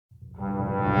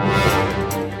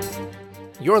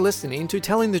You're listening to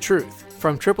Telling the Truth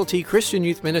from Triple T Christian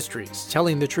Youth Ministries,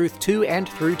 telling the truth to and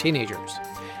through teenagers.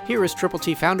 Here is Triple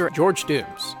T founder George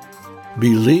Dooms.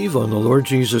 Believe on the Lord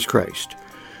Jesus Christ.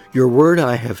 Your word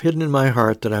I have hidden in my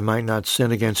heart that I might not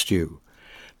sin against you.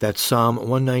 That's Psalm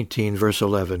 119, verse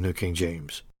 11, New King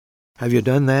James. Have you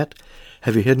done that?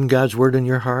 Have you hidden God's word in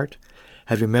your heart?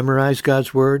 Have you memorized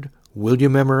God's word? Will you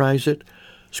memorize it?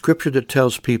 Scripture that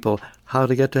tells people how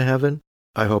to get to heaven?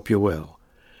 I hope you will.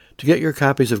 To get your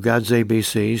copies of God's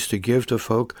ABCs to give to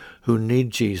folk who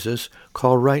need Jesus,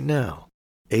 call right now,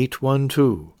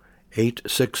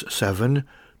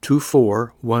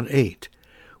 812-867-2418.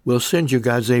 We'll send you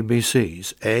God's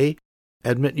ABCs. A,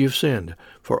 admit you've sinned,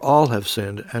 for all have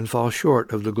sinned and fall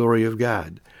short of the glory of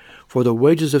God. For the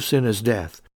wages of sin is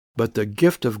death, but the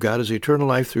gift of God is eternal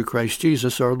life through Christ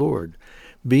Jesus our Lord.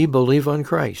 B, believe on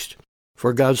Christ.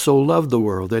 For God so loved the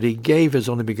world that he gave his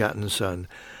only begotten Son,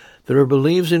 that whoever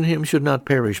believes in him should not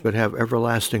perish but have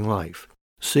everlasting life.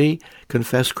 C,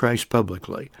 confess Christ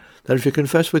publicly. That if you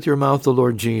confess with your mouth the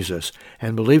Lord Jesus,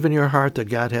 and believe in your heart that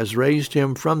God has raised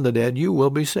him from the dead, you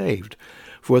will be saved.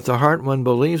 For with the heart one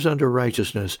believes unto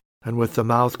righteousness, and with the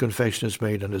mouth confession is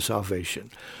made unto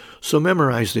salvation. So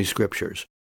memorize these scriptures.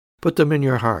 Put them in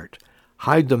your heart.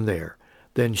 Hide them there.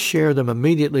 Then share them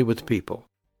immediately with people.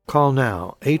 Call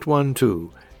now,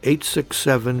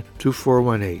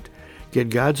 812-867-2418. Get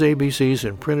God's ABCs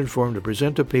in printed form to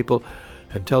present to people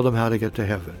and tell them how to get to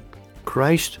heaven.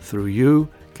 Christ, through you,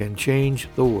 can change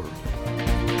the world.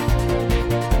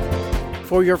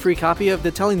 For your free copy of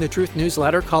the Telling the Truth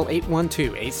newsletter, call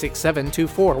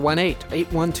 812-867-2418,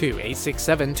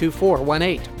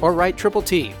 812-867-2418, or write Triple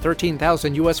T,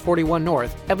 13,000 U.S. 41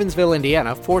 North, Evansville,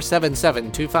 Indiana,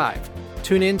 47725.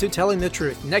 Tune in to Telling the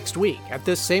Truth next week at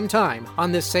this same time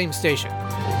on this same station.